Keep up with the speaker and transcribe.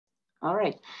All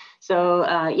right. So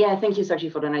yeah, thank you,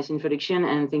 Sachi, for the nice introduction,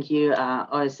 and thank you,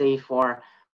 OSA, for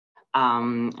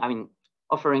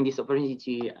offering this opportunity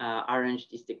to arrange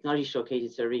this technology showcase.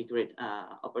 It's a really great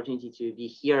opportunity to be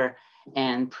here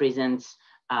and present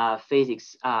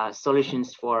Phasics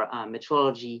solutions for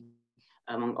metrology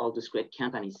among all those great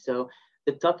companies. So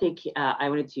the topic I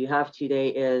wanted to have today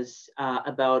is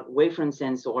about wavefront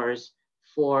sensors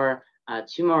for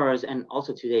tomorrow's and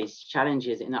also today's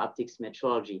challenges in optics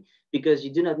metrology, because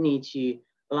you do not need to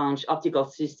launch optical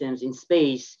systems in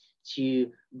space to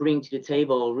bring to the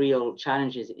table real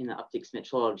challenges in optics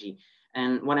metrology.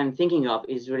 And what I'm thinking of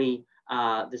is really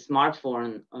the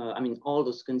smartphone, all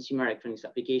those consumer electronics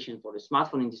applications for the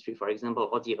smartphone industry, for example,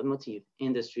 or the automotive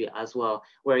industry as well,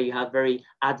 where you have very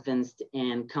advanced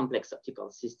and complex optical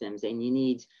systems, and you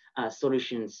need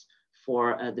solutions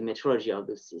for the metrology of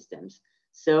those systems.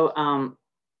 So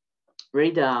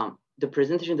really the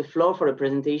presentation, the flow for the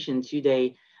presentation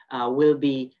today will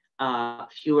be a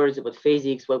few words about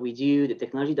Phasics, what we do, the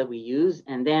technology that we use,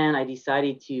 and then I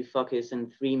decided to focus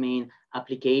on three main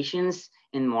applications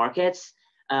and markets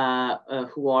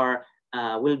will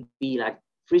be like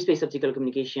free space optical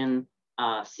communication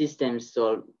systems,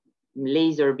 so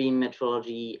laser beam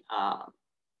metrology,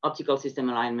 optical system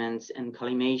alignments, and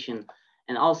collimation.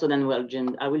 And also then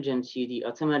I will jump to the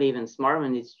automotive and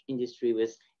smartphone industry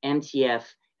with MTF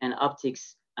and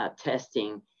optics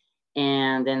testing.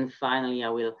 And then finally, I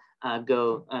will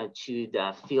go to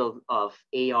the field of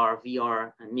AR,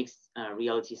 VR, and mixed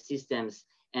reality systems,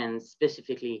 and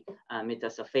specifically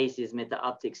metasurfaces,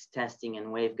 meta-optics testing, and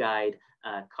waveguide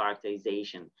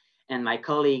characterization. And my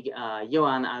colleague,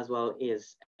 Johan, as well,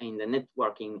 is in the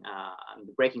networking,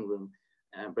 the breaking room,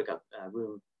 breakout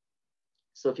room.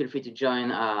 So feel free to join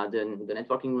the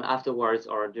networking room afterwards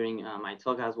or during my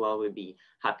talk as well. We'll be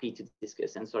happy to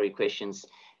discuss and answer your questions.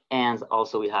 And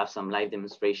also we have some live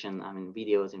demonstration,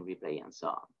 videos and replay and so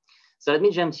on. So let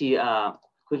me jump to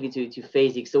quickly to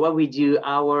Phasics. So what we do,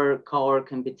 our core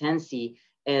competency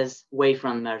is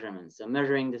wavefront measurements, so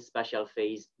measuring the spatial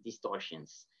phase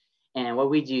distortions. And what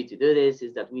we do to do this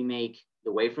is that we make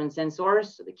the wavefront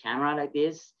sensors, so the camera like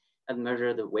this, that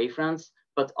measure the wavefronts,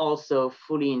 but also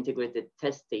fully integrated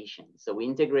test stations. So we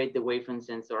integrate the wavefront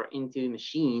sensor into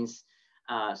machines,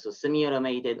 so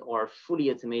semi-automated or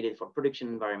fully automated for production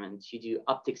environment to do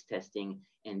optics testing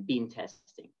and beam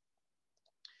testing.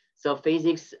 So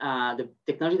Phasics, the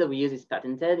technology that we use is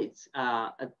patented. It's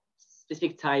a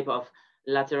specific type of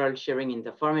lateral shearing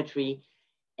interferometry.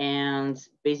 And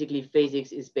basically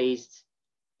Phasics is based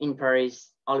in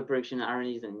Paris. All the production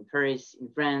R&D in Paris, in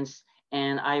France.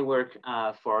 And I work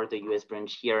for the US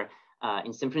branch here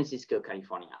in San Francisco,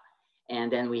 California.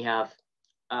 And then we have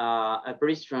a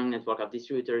very strong network of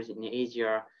distributors in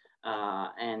Asia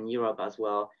and Europe as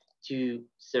well to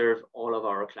serve all of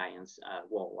our clients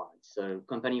worldwide. So the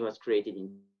company was created in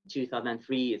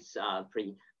 2003. It's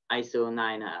pretty ISO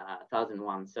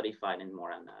 9001 certified and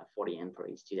more than 40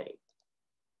 employees today.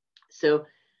 So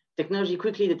technology,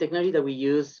 quickly, the technology that we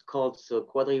use called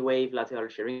Quadriwave lateral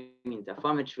shearing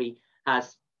interferometry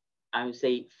has, I would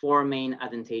say, four main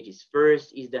advantages.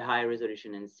 First is the high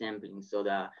resolution and sampling. So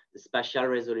the spatial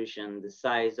resolution, the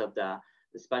size of the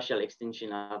spatial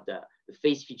extension of the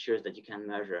phase features that you can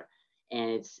measure.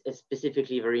 And it's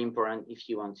specifically very important if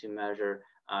you want to measure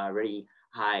very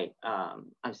high, I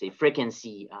would say,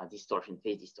 frequency distortion,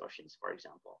 phase distortions, for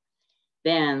example.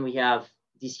 Then we have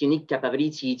this unique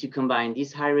capability to combine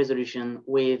this high resolution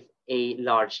with a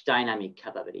large dynamic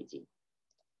capability,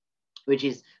 which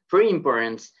is pretty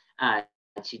important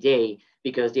today,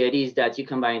 because the idea is that you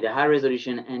combine the high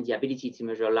resolution and the ability to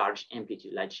measure large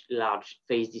amplitude, large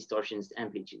phase distortions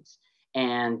amplitudes.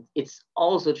 And it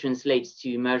also translates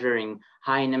to measuring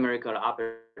high numerical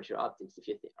aperture optics. If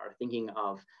you are thinking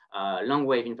of long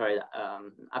wave infrared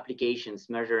applications,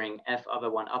 measuring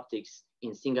f/1 optics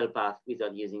in single path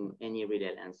without using any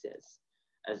relay lenses.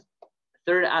 As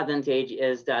third advantage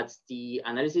is that the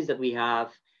analysis that we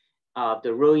have of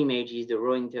the raw images, the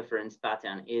raw interference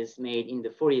pattern is made in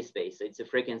the Fourier space. So it's a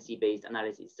frequency-based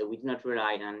analysis. So we do not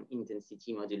rely on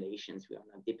intensity modulations. We are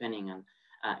not depending on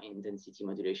intensity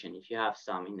modulation if you have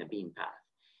some in the beam path.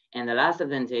 And the last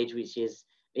advantage, which is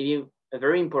maybe a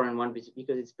very important one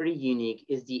because it's pretty unique,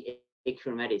 is the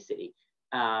achromaticity.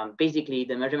 Basically,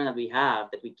 the measurement that we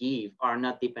have, that we give, are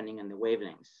not depending on the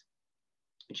wavelengths,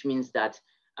 which means that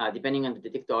depending on the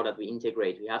detector that we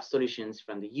integrate, we have solutions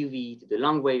from the UV to the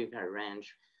long wave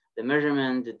range. The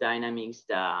measurement, the dynamics,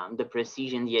 the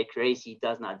precision, the accuracy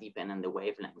does not depend on the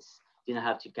wavelengths. You don't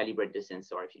have to calibrate the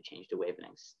sensor if you change the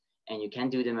wavelengths. And you can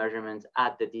do the measurements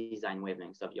at the design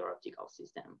wavelengths of your optical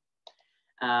system.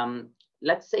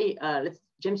 let's say, let's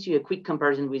jump to a quick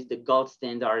comparison with the gold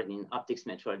standard in optics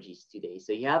metrology today.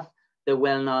 So you have the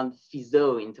well-known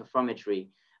FSOC interferometry.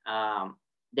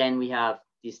 Then we have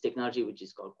this technology, which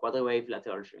is called Quadriwave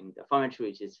lateral shearing interferometry,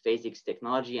 which is Phasics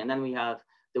technology. And then we have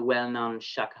the well-known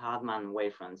Shack-Hartman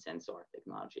wavefront sensor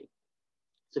technology.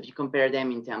 So if you compare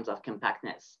them in terms of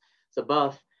compactness, so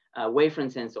both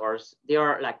wavefront sensors, they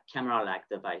are like camera-like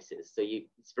devices. So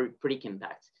it's pretty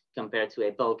compact compared to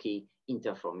a bulky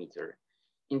interferometer.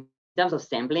 In terms of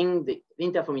sampling, the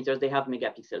interferometers, they have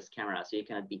megapixels camera, so you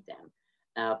cannot beat them.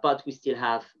 But we still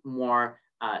have more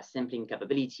sampling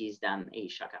capabilities than a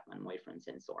Shack-Hartman wavefront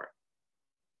sensor.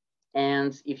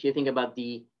 And if you think about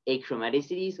the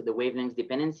achromaticity, so the wavelength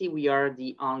dependency, we are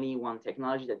the only one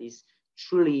technology that is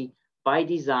truly by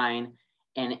design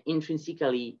and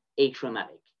intrinsically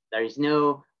achromatic. There is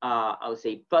no, I would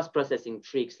say, post-processing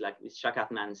tricks like with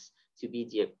Shack-Hartman's to be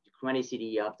the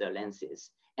chromaticity of the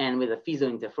lenses. And with a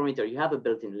FSOC interferometer, you have a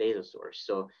built-in laser source.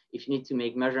 So if you need to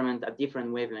make measurement at different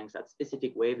wavelengths, at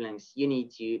specific wavelengths, you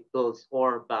need to build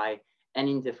or buy an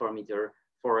interferometer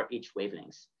for each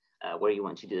wavelength where you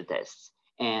want to do the tests.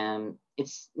 And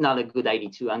it's not a good idea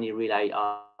to only rely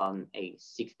on a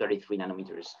 633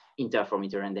 nanometers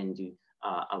interferometer and then do,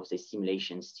 I would say,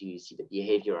 simulations to see the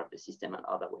behavior of the system and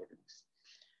other wavelengths.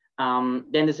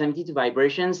 Then the sensitivity to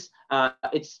vibrations,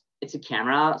 it's a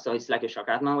camera, so it's like a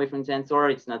Shack-Hartman wavefront sensor.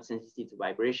 It's not sensitive to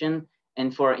vibration.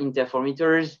 And for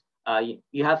interferometers,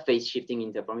 you have phase shifting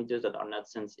interferometers that are not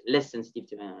less sensitive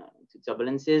to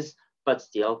turbulences, but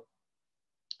still,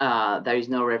 there is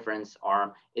no reference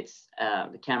arm. It's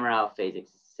the camera of Phasics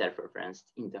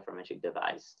self-referenced interferometric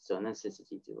device, so not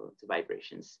sensitive to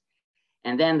vibrations.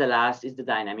 And then the last is the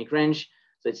dynamic range.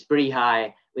 So it's pretty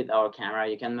high with our camera.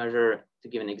 You can measure, to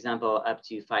give an example, up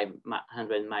to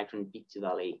 500 micron peak to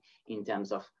valley in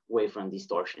terms of wavefront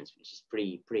distortions, which is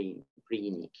pretty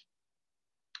unique.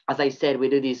 As I said, we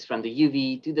do this from the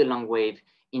UV to the long wave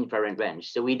infrared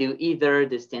range. So we do either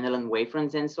the standalone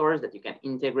wavefront sensors that you can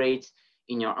integrate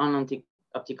in your own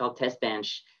optical test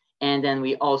bench. And then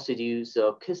we also do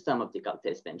custom optical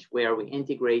test bench where we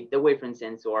integrate the wavefront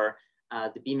sensor,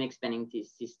 the beam expanding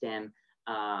system,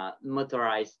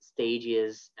 motorized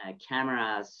stages,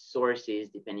 cameras, sources,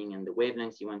 depending on the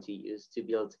wavelengths you want to use to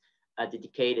build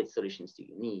dedicated solutions to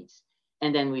your needs.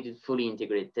 And then we do fully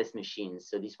integrated test machines.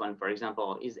 So this one, for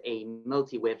example, is a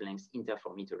multi-wavelength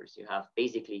interferometer. So you have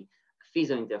basically a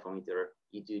FSOC interferometer.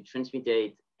 You do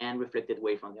transmitted and reflected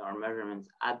wavefront AR measurements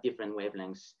at different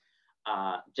wavelengths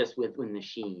just with one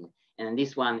machine. And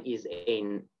this one is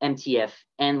an MTF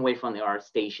and wavefront AR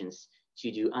stations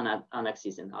to do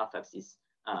on-axis and off-axis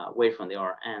wavefront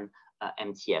AR and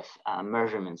MTF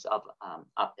measurements of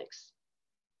optics.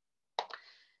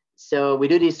 So we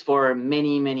do this for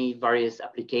many various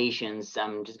applications.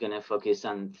 I'm just gonna focus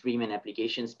on 3 main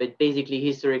applications, but basically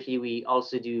historically, we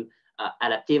also do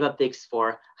adaptive optics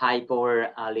for high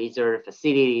power laser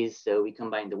facilities. So we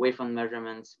combine the wavefront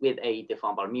measurements with a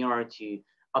deformable mirror to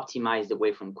optimize the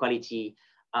wavefront quality.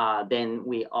 Then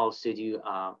we also do,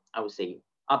 I would say,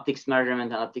 optics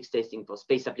measurement and optics testing for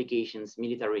space applications,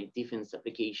 military defense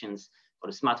applications,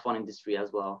 for the smartphone industry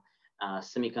as well,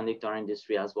 semiconductor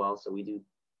industry as well. So we do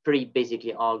pretty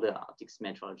basically all the optics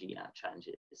metrology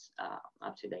challenges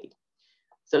up to date.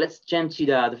 So let's jump to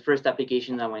the first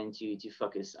application I wanted to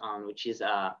focus on, which is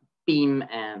beam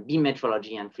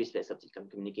metrology and free space optical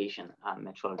communication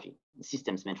metrology,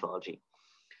 systems metrology.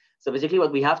 So basically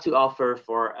what we have to offer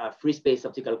for free space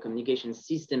optical communication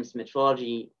systems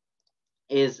metrology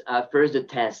is first the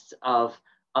test of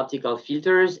optical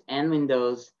filters and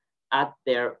windows at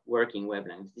their working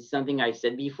wavelengths. This is something I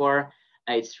said before.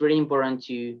 It's really important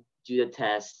to do the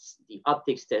tests, the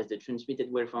optics test, the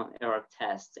transmitted wavefront error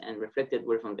tests, and reflected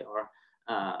wavefront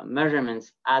error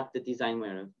measurements at the design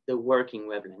wavelength, the working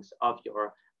wavelengths of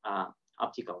your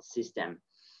optical system.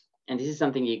 And this is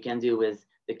something you can do with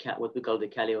what we call the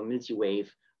Caleo multi-wave,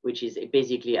 which is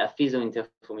basically a FSOC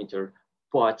interferometer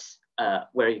port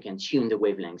where you can tune the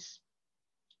wavelengths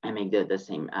and make the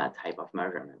same type of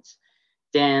measurements.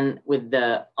 Then with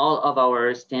all of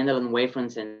our standalone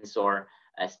wavefront sensor,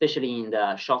 especially in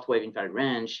the shortwave infrared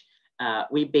range,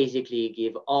 we basically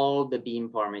give all the beam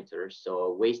parameters,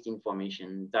 so waste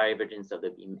information, divergence of the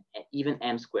beam, even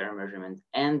M-square measurement,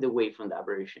 and the wavefront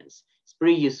aberrations. It's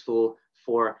pretty useful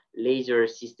for laser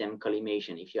system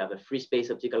collimation. If you have a free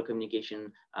space optical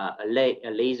communication, a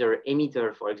laser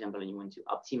emitter, for example, and you want to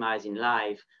optimize in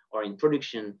live or in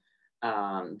production,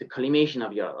 the collimation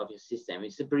of your system,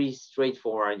 it's pretty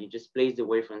straightforward. You just place the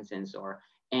wavefront sensor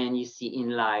and you see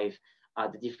in live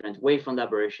the different wavefront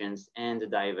aberrations and the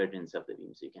divergence of the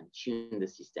beam, so you can tune the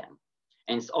system.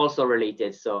 And it's also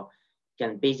related. So you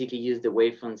can basically use the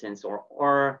wavefront sensor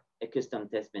or a custom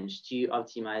test bench to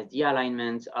optimize the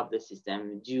alignment of the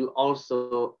system, do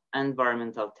also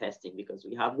environmental testing, because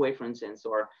we have wavefront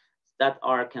sensors that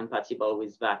are compatible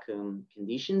with vacuum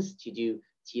conditions to do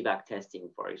TVAC testing,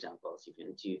 for example. So if you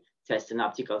want to test an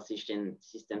optical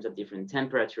systems at different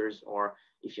temperatures, or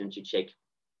if you want to check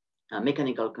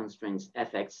mechanical constraints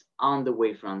effects on the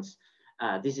wavefronts,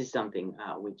 this is something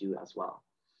we do as well.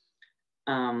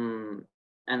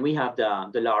 And we have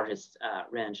the largest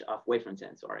range of wavefront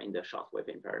sensor in the shortwave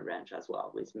infrared range as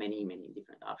well, with many, many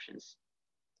different options.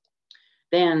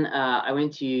 Then I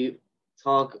want to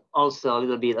talk also a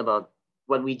little bit about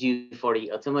what we do for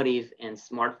the automotive and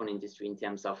smartphone industry in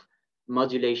terms of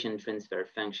modulation transfer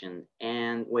function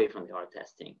and wavefront error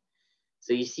testing.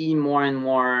 So you see more and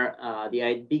more,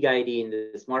 the big idea in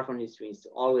the smartphone industry is to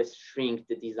always shrink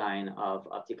the design of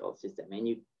optical system, and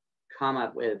you come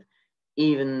up with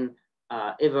even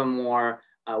more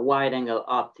wide angle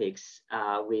optics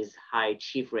with high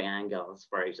Chiffre angles,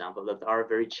 for example, that are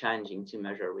very challenging to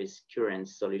measure with current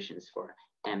solutions for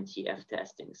MTF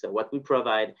testing. So what we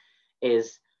provide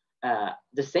is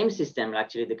the same system,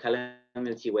 actually the color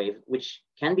multi-wave, which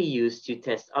can be used to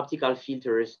test optical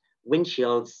filters,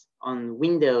 windshields on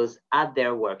windows at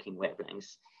their working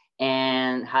wavelengths.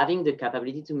 And having the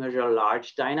capability to measure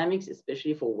large dynamics,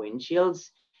 especially for windshields,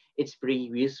 it's pretty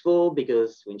useful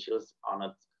because windshields are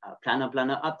not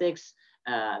planar optics.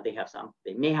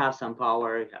 They may have some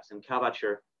power, have some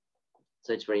curvature.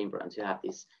 So it's very important to have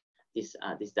this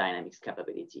dynamics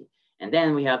capability. And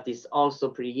then we have this also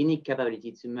pretty unique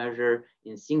capability to measure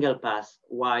in single pass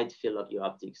wide field of view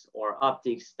optics, or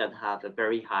optics that have a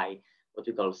very high, what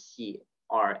we call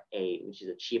CRA, which is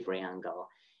a Chiffre angle.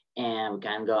 And we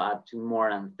can go up to more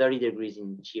than 30 degrees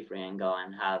in Chiffre angle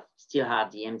and still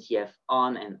have the MTF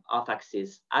on and off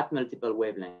axis at multiple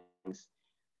wavelengths,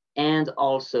 and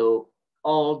also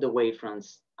all the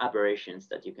wavefronts aberrations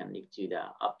that you can link to the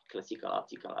classical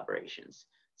optical aberrations.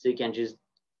 So you can just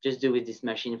do with this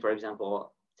machine, for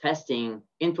example, testing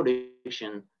in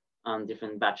production on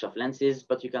different batch of lenses,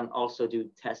 but you can also do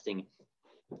testing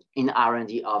in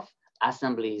R&D of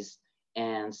assemblies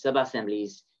and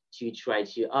sub-assemblies to try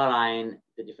to align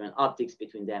the different optics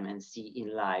between them and see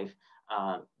in live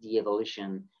the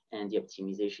evolution and the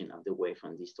optimization of the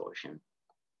wavefront distortion.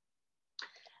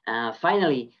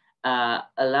 Finally, a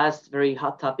last very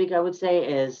hot topic, I would say,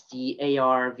 is the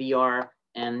AR, VR,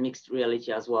 and mixed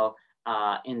reality as well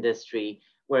industry,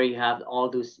 where you have all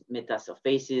those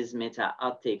metasurfaces, meta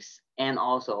optics, and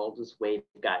also all those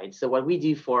waveguides. So what we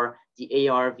do for the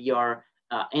AR, VR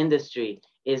industry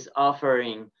is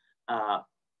offering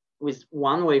with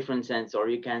one wavefront sensor,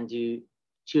 you can do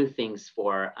two things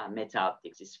for meta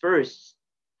optics. Is first,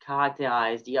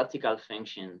 characterize the optical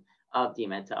function of the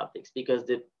meta optics, because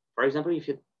for example, if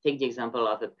you take the example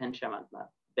of a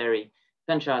Penchant-Berry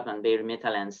meta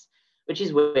lens, which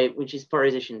is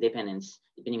polarization dependence.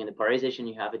 Depending on the polarization,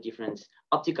 you have a different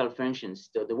optical functions.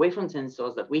 So the wavefront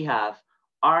sensors that we have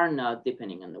are not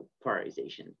depending on the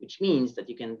polarization, which means that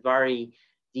you can vary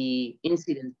the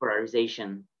incident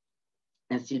polarization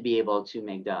and still be able to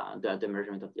make the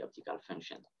measurement of the optical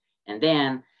function. And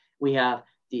then we have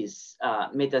this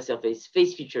metasurface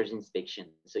phase features inspection.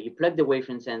 So you plug the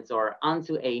wavefront sensor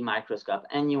onto a microscope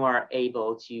and you are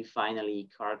able to finally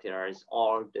characterize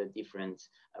all the different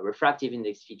refractive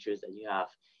index features that you have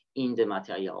in the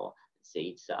material.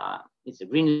 Say it's a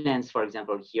green lens, for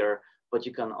example, here, but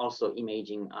you can also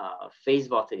imaging phase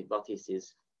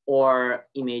vortices or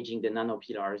imaging the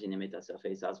nanopillars in the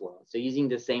metasurface as well. So using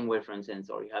the same wavefront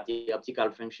sensor, you have the optical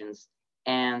functions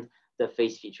and the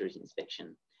phase features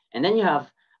inspection. And then you have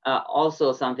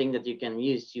also something that you can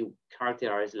use to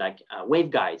characterize like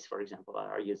waveguides, for example, that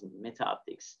are using meta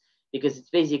optics, because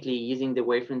it's basically using the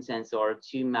wavefront sensor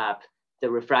to map the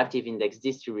refractive index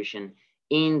distribution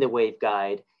in the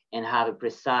waveguide and have a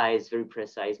very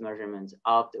precise measurement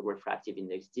of the refractive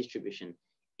index distribution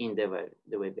in the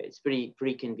waveguide. It's pretty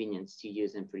convenient to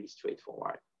use and pretty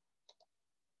straightforward.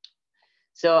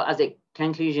 So as a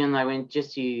conclusion, I wanted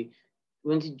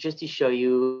just to show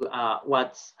you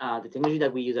what the technology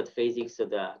that we use at Phasics, so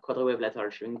the Quadriwave lateral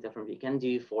shearing interferometry, can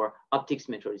do for optics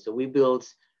metrology. So we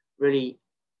built really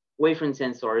wavefront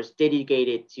sensors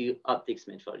dedicated to optics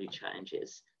metrology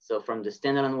challenges. So from the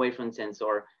standalone wavefront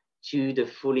sensor to the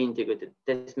fully integrated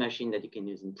test machine that you can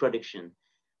use in production.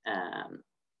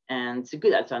 And it's a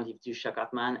good alternative to shock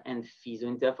Hartmann and FSOC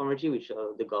interferometry, which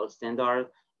are the gold standard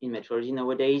in metrology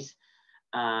nowadays.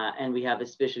 And we have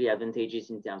especially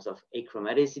advantages in terms of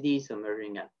achromaticity, so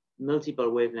measuring at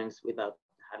multiple wavelengths without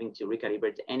having to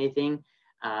recalibrate anything.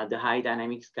 the high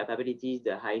dynamics capabilities,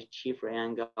 the high shift ray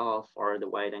angle for the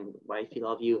wide and wide field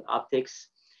of view optics.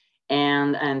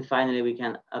 And finally, we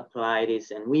can apply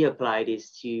this, and we apply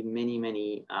this to many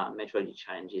metrology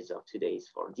challenges of today's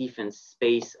for defense,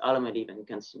 space, automotive, and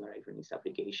consumer electronics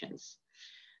applications.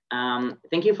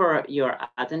 Thank you for your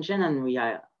attention, and we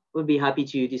would be happy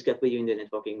to discuss with you in the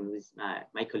networking with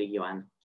my colleague Johan.